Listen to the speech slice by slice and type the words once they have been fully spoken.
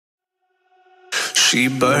She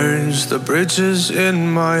burns the bridges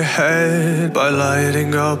in my head by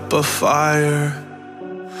lighting up a fire.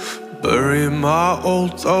 Bury my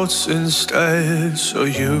old thoughts instead so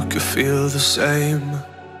you could feel the same.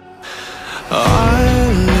 I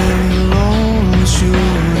live alone with you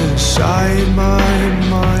inside my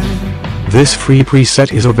mind. This free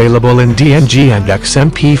preset is available in DNG and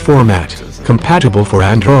XMP format, compatible for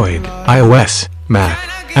Android, iOS, Mac,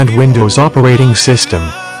 and Windows operating system.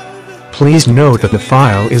 Please note that the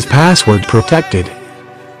file is password protected.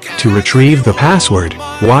 To retrieve the password,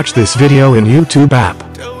 watch this video in YouTube app.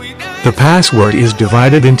 The password is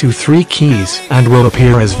divided into 3 keys and will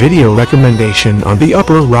appear as video recommendation on the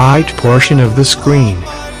upper right portion of the screen.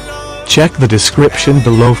 Check the description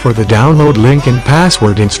below for the download link and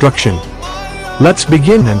password instruction. Let's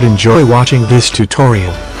begin and enjoy watching this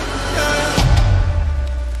tutorial.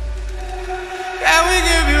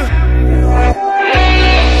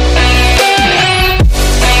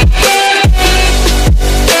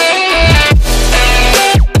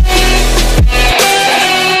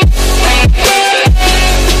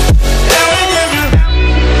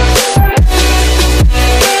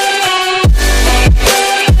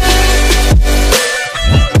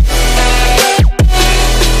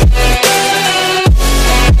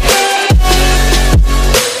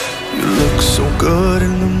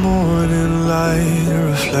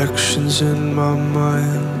 Reflections in my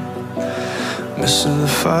mind. Missing the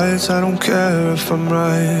fights, I don't care if I'm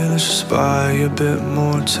right. Let's just buy a bit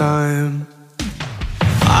more time.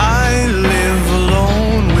 I live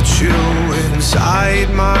alone with you inside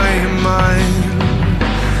my mind.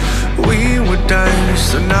 We would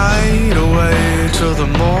dance the night away till the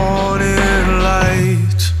morning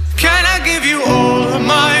light. Can I give you all of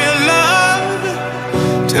my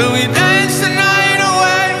love till we dance the night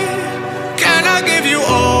away? Can I give you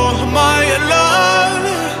all of my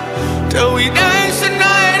love till we dance the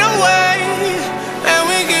night away? And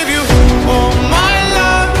we give you all my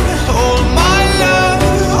love, all my love,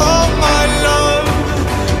 all my love.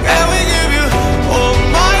 And we give you all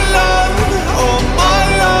my love, all my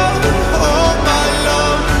love, all my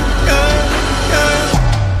love. Yeah, yeah.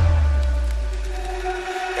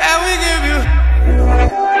 And we give you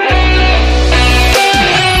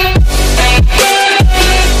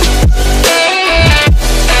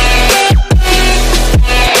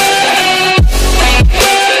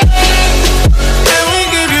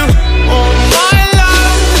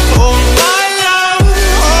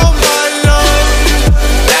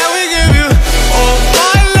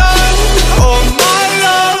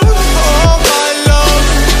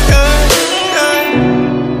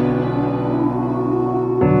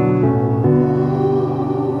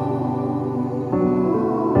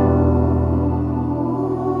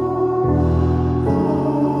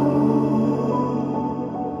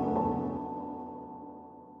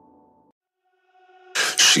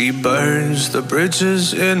She burns the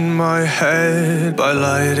bridges in my head by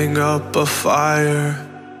lighting up a fire.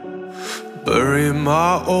 Bury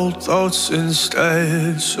my old thoughts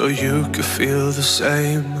instead so you could feel the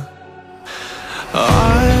same.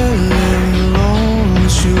 I live alone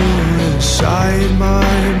with you inside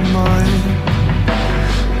my mind.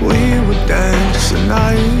 We would dance the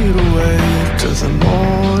night away till the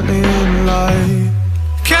morning light.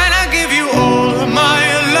 Can I give you all of my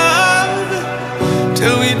love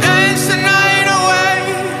till we dance the night away?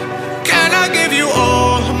 Can I give you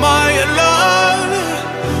all of my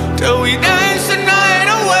love till we dance the night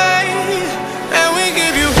away? And we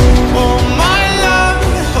give you all my love,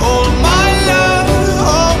 all my love,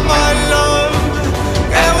 all my love.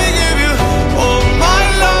 And we give you all my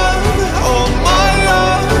love, all my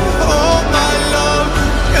love, all my love.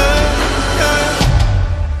 Yeah, yeah.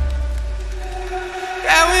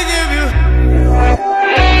 And we give you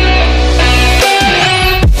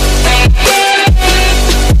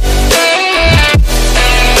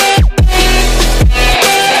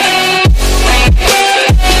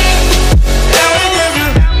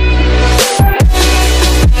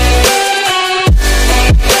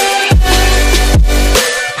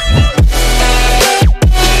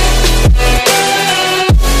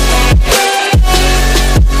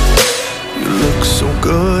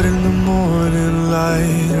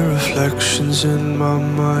reflections in my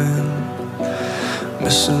mind.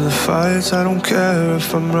 Missing the fights, I don't care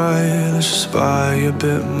if I'm right. Let's just buy a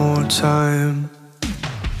bit more time.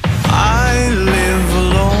 I live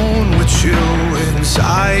alone with you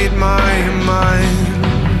inside my mind.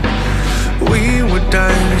 We would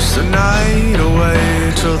dance the night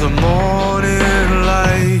away till the morning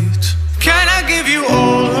light. Can I give you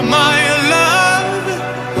all of my love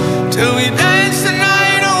till we dance the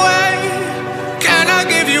night away? Can I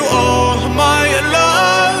give you all of my love?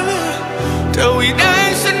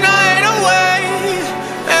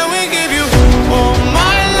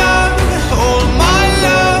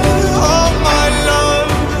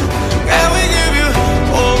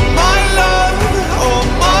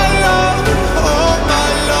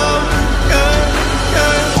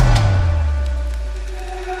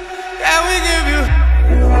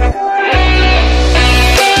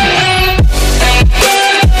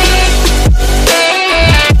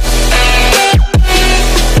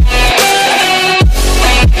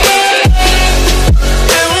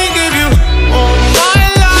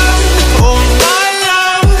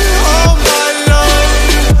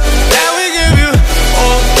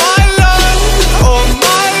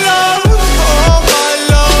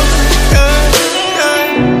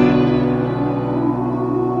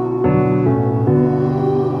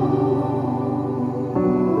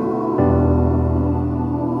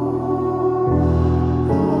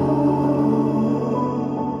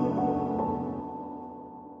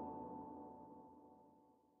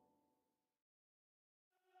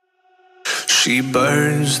 She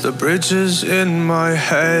burns the bridges in my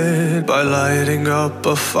head by lighting up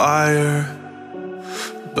a fire.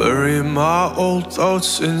 Bury my old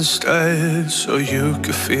thoughts instead so you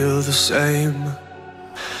could feel the same.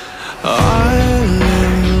 I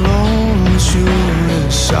lay alone with you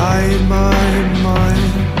inside my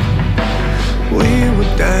mind. We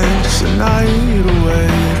would dance the night away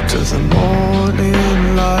to the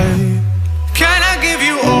morning light. Can I give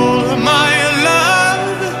you all of my love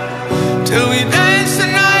till we dance the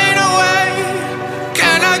night away?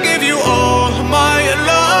 Can I give you all of my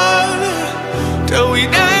love till we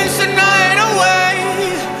dance the night away?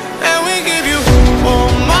 And we give you all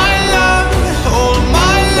my love, all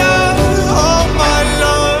my love, all my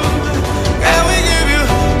love. And we give you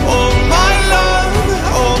all my love,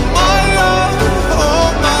 all my love, all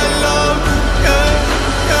my love. Yeah,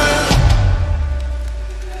 yeah.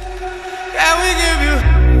 And we give you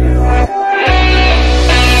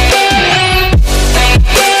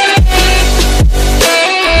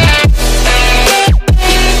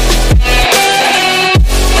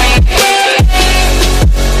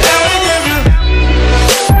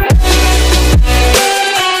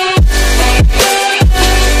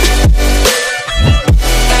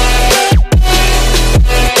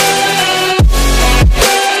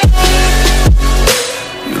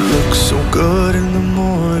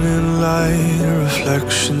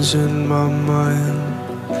in my mind.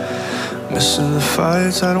 Missing the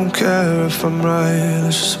fights, I don't care if I'm right.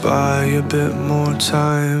 Let's just buy a bit more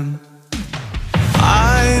time.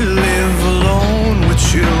 I live alone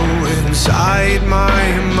with you inside my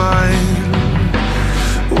mind.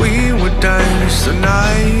 We would dance the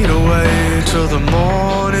night away till the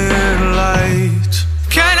morning light.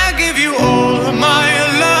 Can I give you all of my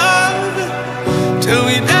love till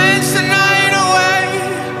we dance the night away?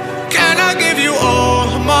 Can I give you all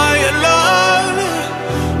of my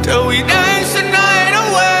love till we dance the night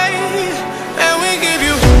away? And we give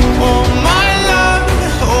you all my love,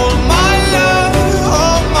 all my love,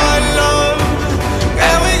 all my love.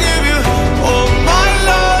 And we give you all my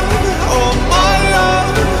love, all my love,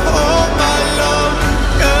 all my love.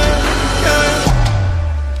 Yeah, yeah.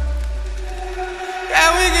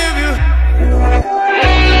 And we give you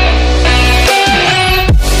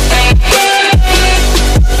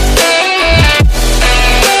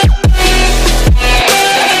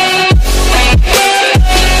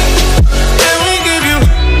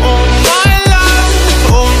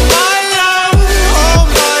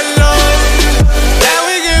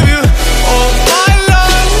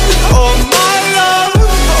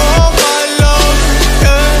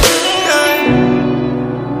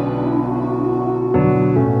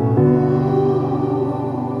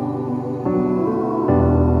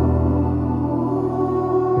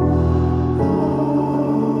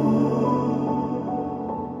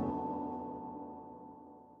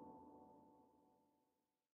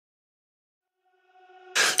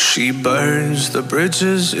She burns the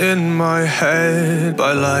bridges in my head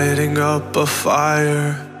by lighting up a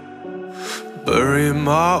fire. Bury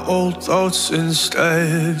my old thoughts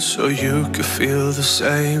instead so you could feel the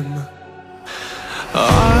same.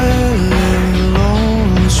 I lay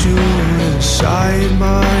alone with you inside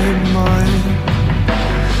my mind.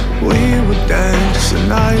 We would dance the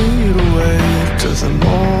night away to the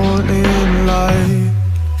morning light.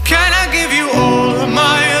 Can I give you all of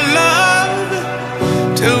my love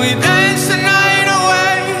till we dance the night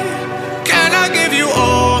away? Can I give you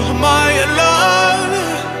all of my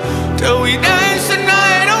love till we dance the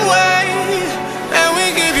night away? And we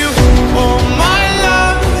give you all my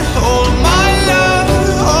love, all my love,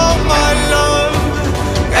 all my love.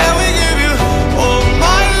 And we give you all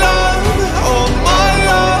my love, all my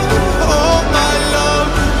love, all my love.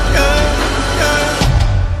 Yeah, yeah.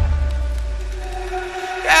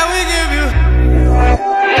 And we give you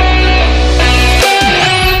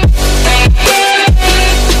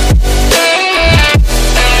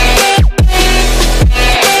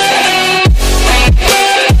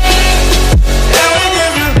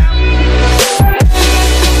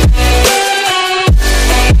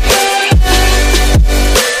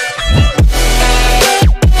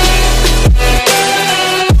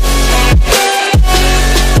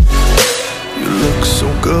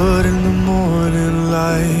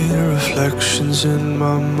in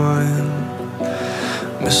my mind.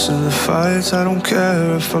 Missing the fights, I don't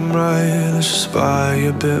care if I'm right. Let's just buy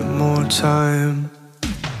a bit more time.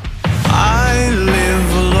 I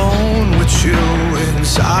live alone with you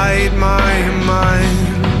inside my mind.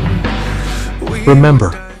 Remember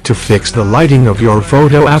to fix the lighting of your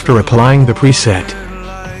photo after applying the preset.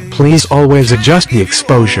 Please always adjust the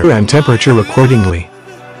exposure and temperature accordingly.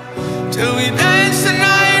 Till we dance the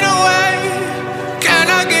night away.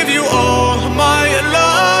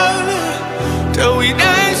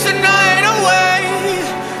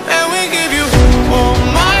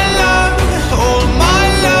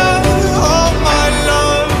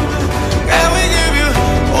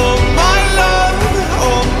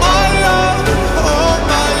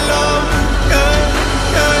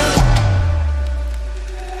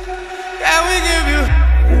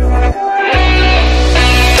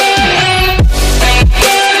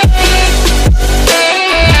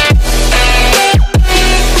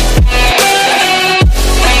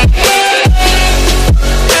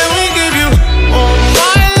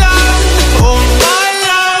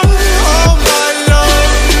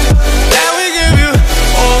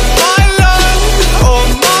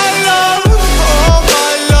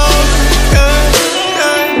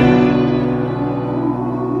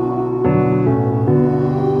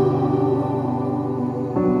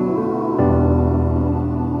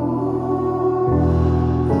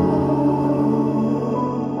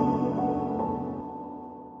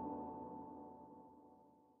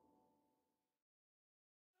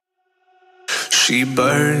 She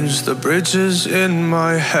burns the bridges in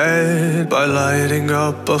my head by lighting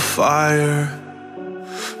up a fire.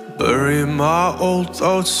 Bury my old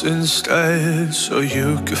thoughts instead so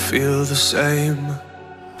you could feel the same.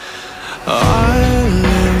 I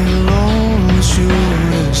lay alone with you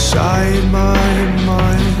inside my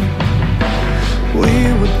mind. We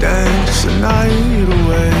would dance the night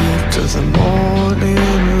away to the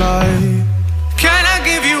morning light.